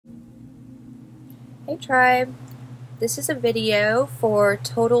Hey tribe, this is a video for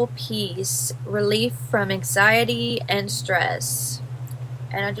total peace, relief from anxiety and stress.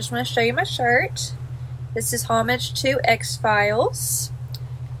 And I just want to show you my shirt. This is homage to X-Files.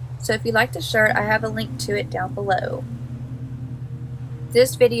 So if you like the shirt, I have a link to it down below.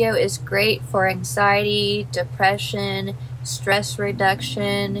 This video is great for anxiety, depression, stress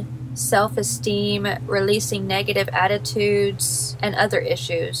reduction, self-esteem, releasing negative attitudes, and other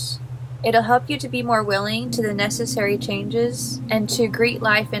issues. It'll help you to be more willing to the necessary changes and to greet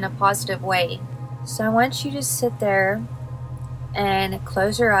life in a positive way. So I want you to sit there and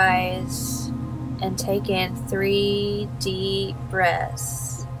close your eyes and take in 3 deep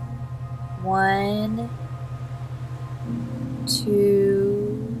breaths. 1,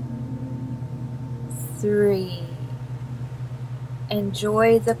 2, 3.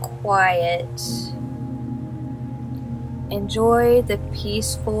 Enjoy the quiet. Enjoy the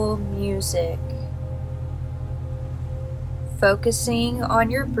peaceful music. Focusing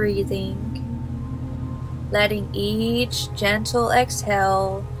on your breathing, letting each gentle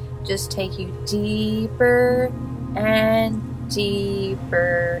exhale just take you deeper and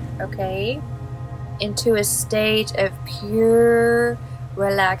deeper, okay? Into a state of pure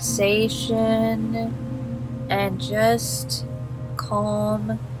relaxation and just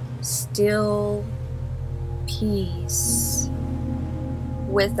calm, still peace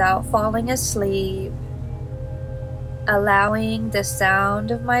without falling asleep, allowing the sound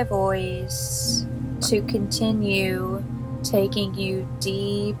of my voice to continue taking you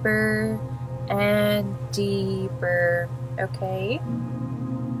deeper and deeper, okay?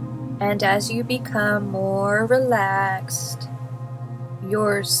 And as you become more relaxed,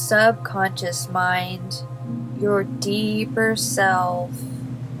 your subconscious mind, your deeper self,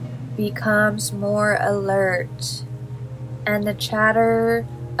 becomes more alert, and the chatter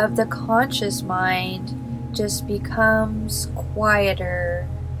of the conscious mind just becomes quieter.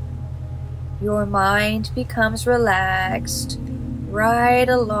 Your mind becomes relaxed right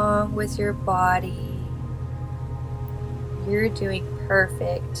along with your body. You're doing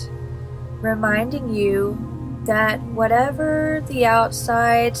perfect. Reminding you that whatever the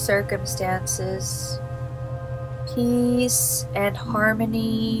outside circumstances, peace and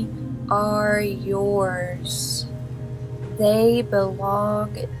harmony are yours. They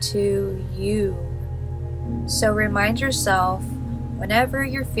belong to you. So remind yourself whenever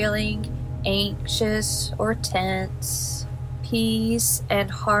you're feeling anxious or tense, peace and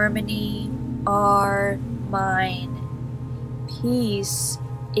harmony are mine. Peace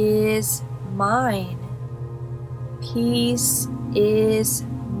is mine. Peace is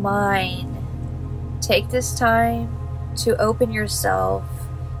mine. Take this time to open yourself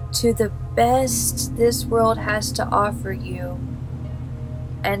to the best this world has to offer you.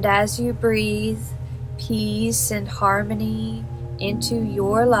 And as you breathe peace and harmony into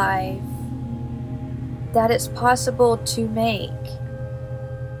your life, that it's possible to make,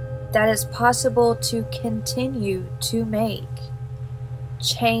 that it's possible to continue to make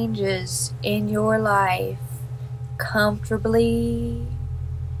changes in your life comfortably,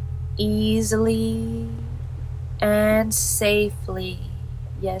 easily, and safely.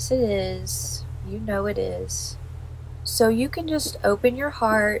 Yes, it is. You know it is. So you can just open your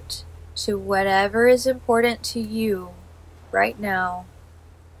heart to whatever is important to you right now,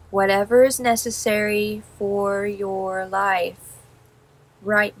 whatever is necessary for your life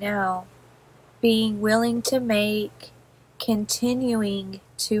right now, being willing to make, continuing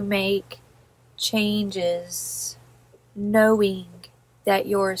to make changes, knowing that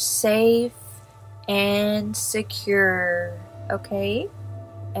you're safe and secure, okay?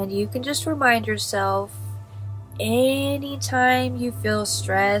 And you can just remind yourself anytime you feel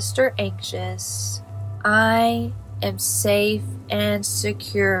stressed or anxious, I am safe and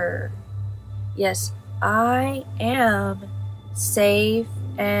secure. Yes, I am safe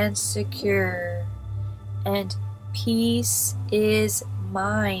and secure. And peace is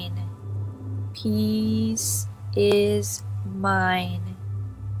mine. Peace is mine.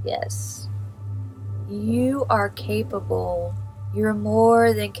 Yes. You are capable. You're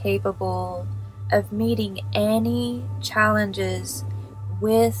more than capable of meeting any challenges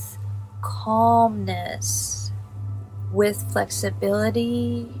with calmness, with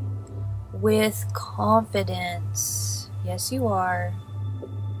flexibility, with confidence. Yes, you are.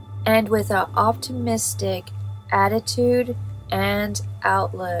 And with an optimistic attitude and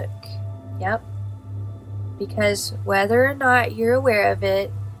outlook. Yep. Because whether or not you're aware of it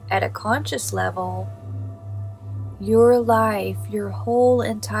at a conscious level, your life, your whole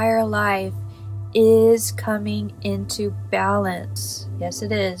entire life is coming into balance. Yes,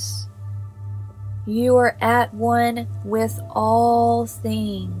 it is. You are at one with all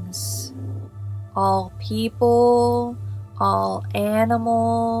things, all people, all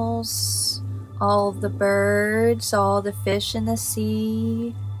animals, all the birds, all the fish in the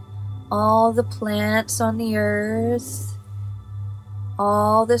sea, all the plants on the earth,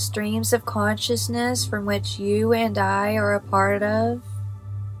 all the streams of consciousness from which you and I are a part of.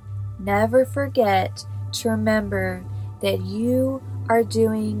 Never forget to remember that you are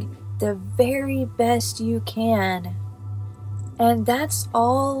doing the very best you can. And that's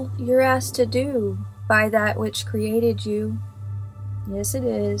all you're asked to do by that which created you. Yes, it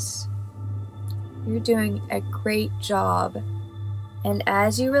is. You're doing a great job. And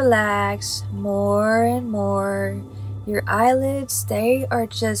as you relax more and more, your eyelids, they are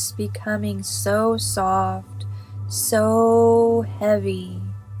just becoming so soft, so heavy.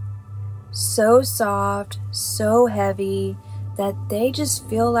 So soft, so heavy, that they just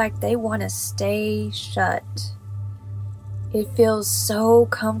feel like they want to stay shut. It feels so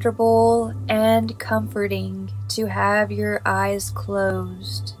comfortable and comforting to have your eyes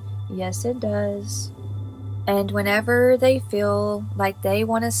closed. Yes, it does. And whenever they feel like they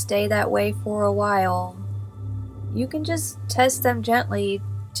want to stay that way for a while, you can just test them gently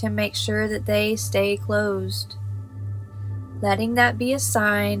to make sure that they stay closed. Letting that be a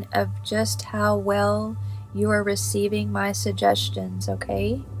sign of just how well you are receiving my suggestions,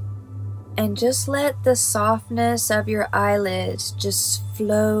 okay? And just let the softness of your eyelids just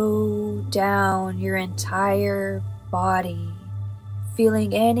flow down your entire body.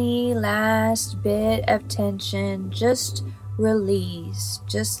 Feeling any last bit of tension, just release,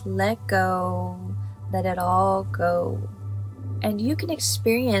 just let go, let it all go. And you can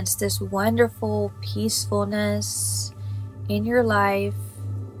experience this wonderful peacefulness in your life,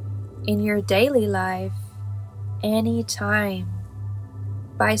 in your daily life, anytime,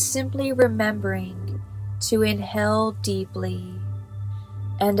 by simply remembering to inhale deeply.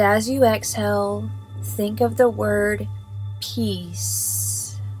 And as you exhale, think of the word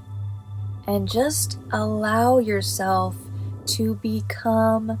peace. And just allow yourself to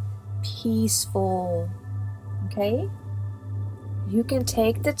become peaceful. Okay? You can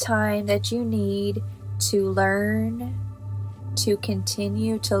take the time that you need to learn, to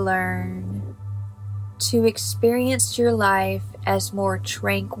continue to learn, to experience your life as more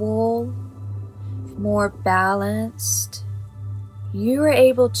tranquil, more balanced. You are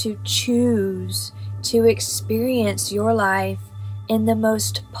able to choose to experience your life in the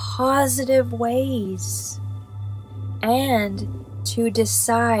most positive ways, and to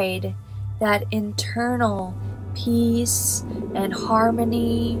decide that internal peace and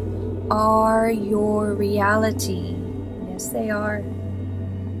harmony are your reality. Yes, they are.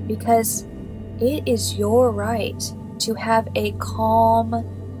 Because it is your right to have a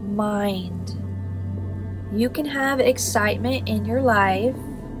calm mind. You can have excitement in your life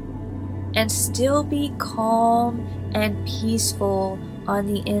and still be calm and peaceful on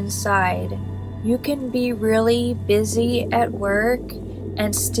the inside. You can be really busy at work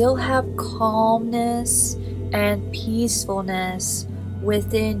and still have calmness and peacefulness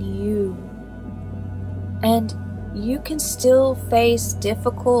within you. And you can still face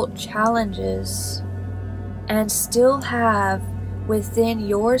difficult challenges and still have within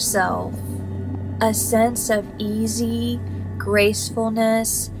yourself a sense of easy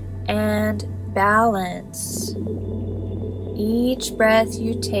gracefulness and balance. Each breath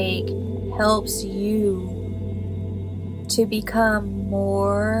you take helps you to become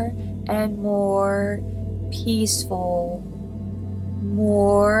more and more peaceful,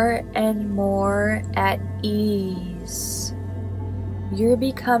 more and more at ease. You're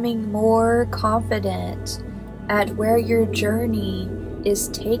becoming more confident at where your journey is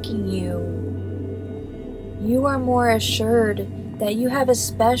taking you. You are more assured that you have a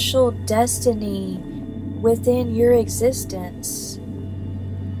special destiny within your existence.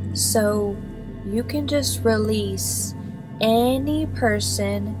 So you can just release any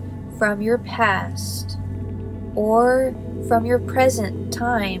person from your past or from your present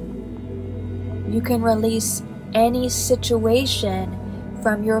time. You can release any situation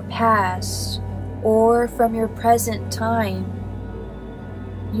from your past or from your present time.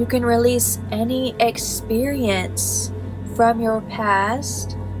 You can release any experience from your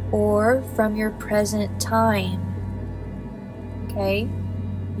past or from your present time. Okay?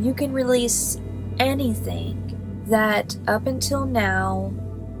 You can release anything that up until now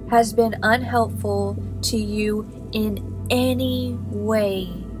has been unhelpful to you in any way.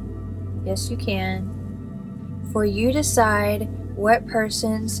 Yes, you can. For you decide what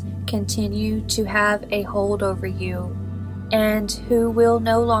persons continue to have a hold over you and who will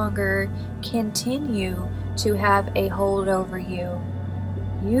no longer continue to have a hold over you.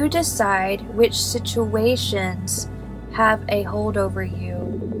 You decide which situations have a hold over you,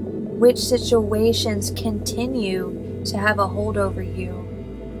 which situations continue to have a hold over you,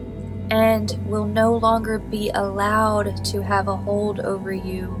 and will no longer be allowed to have a hold over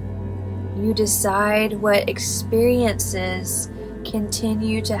you. You decide what experiences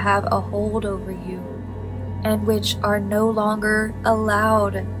continue to have a hold over you, and which are no longer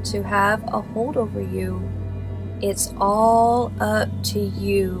allowed to have a hold over you. It's all up to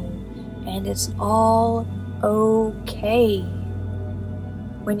you, and it's all okay.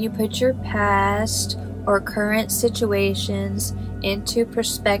 When you put your past or current situations into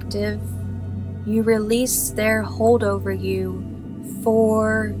perspective, you release their hold over you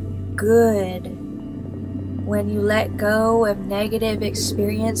for good. When you let go of negative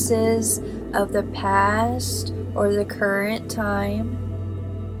experiences of the past or the current time,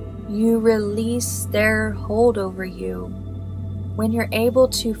 you release their hold over you. When you're able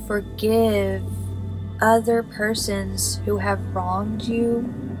to forgive other persons who have wronged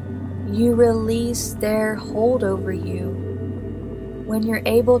you, you release their hold over you. When you're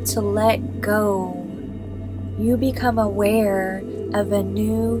able to let go, you become aware of a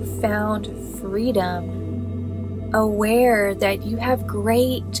newfound freedom, aware that you have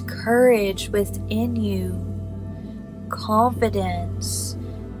great courage within you, confidence,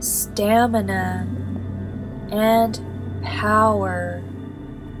 stamina, and power,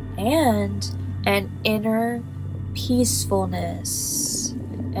 and an inner peacefulness,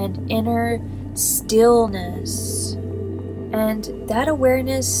 and inner stillness. And that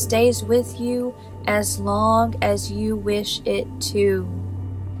awareness stays with you as long as you wish it to.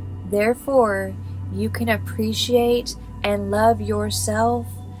 Therefore, you can appreciate and love yourself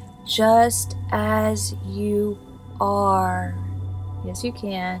just as you are. Yes, you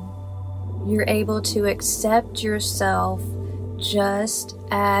can. You're able to accept yourself just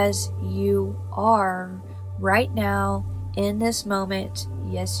as you are right now in this moment.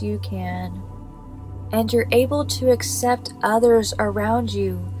 Yes, you can. And you're able to accept others around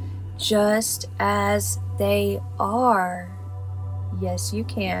you just as they are. Yes, you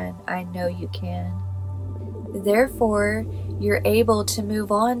can. I know you can. Therefore, you're able to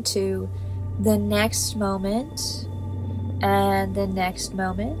move on to the next moment, and the next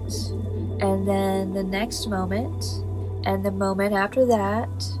moment, and then the next moment, and the moment after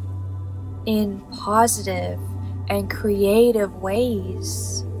that, in positive and creative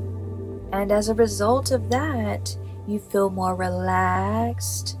ways. And as a result of that, you feel more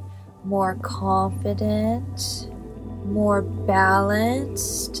relaxed, more confident, more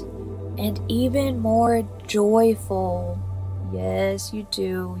balanced, and even more joyful. Yes, you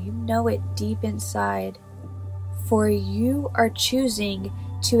do. You know it deep inside. For you are choosing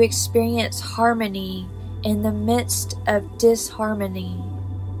to experience harmony in the midst of disharmony.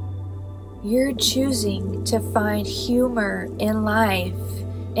 You're choosing to find humor in life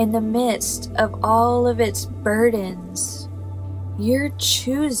in the midst of all of its burdens. You're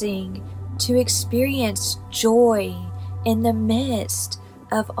choosing to experience joy in the midst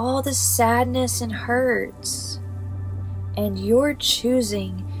of all the sadness and hurts. And you're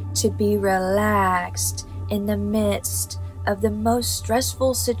choosing to be relaxed in the midst of the most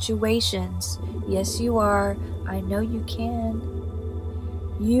stressful situations. Yes, you are. I know you can.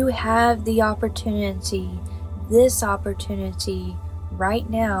 You have the opportunity, this opportunity right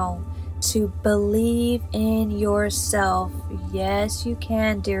now, to believe in yourself. Yes, you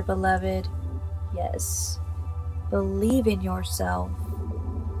can, dear beloved. Yes, believe in yourself.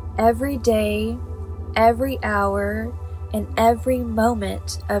 Every day, every hour, and every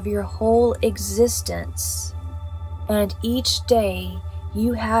moment of your whole existence. And each day,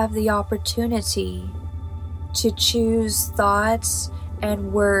 you have the opportunity to choose thoughts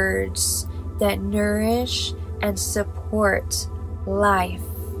and words that nourish and support life,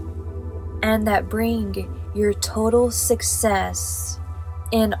 and that bring your total success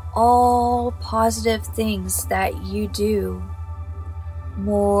in all positive things that you do.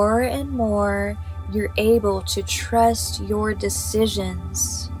 More and more, you're able to trust your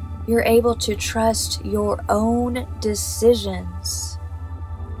decisions. You're able to trust your own decisions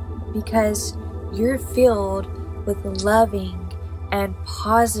because you're filled with loving and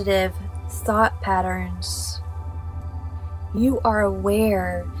positive thought patterns. You are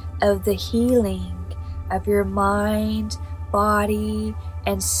aware of the healing of your mind, body,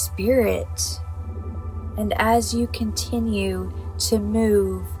 and spirit. And as you continue to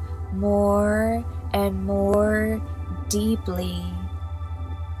move more and more deeply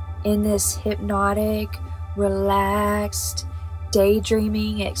in this hypnotic, relaxed,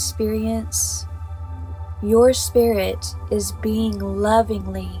 daydreaming experience, your spirit is being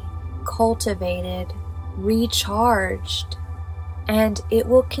lovingly cultivated, recharged, and it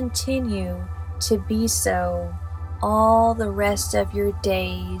will continue to be so all the rest of your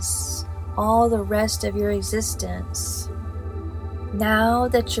days, all the rest of your existence. Now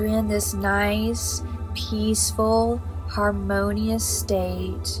that you're in this nice, peaceful, harmonious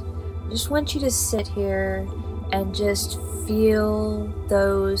state, I just want you to sit here and just feel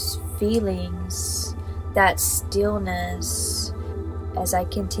those feelings, that stillness, as I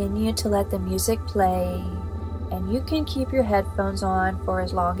continue to let the music play. And you can keep your headphones on for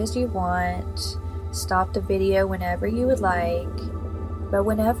as long as you want. Stop the video whenever you would like. But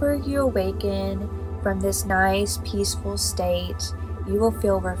whenever you awaken from this nice, peaceful state, you will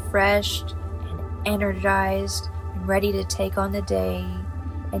feel refreshed and energized and ready to take on the day.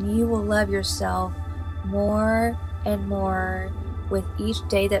 And you will love yourself more and more with each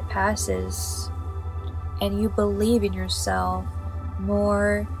day that passes. And you believe in yourself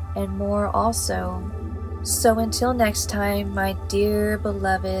more and more also. So until next time, my dear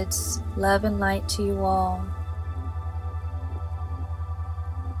beloveds, love and light to you all.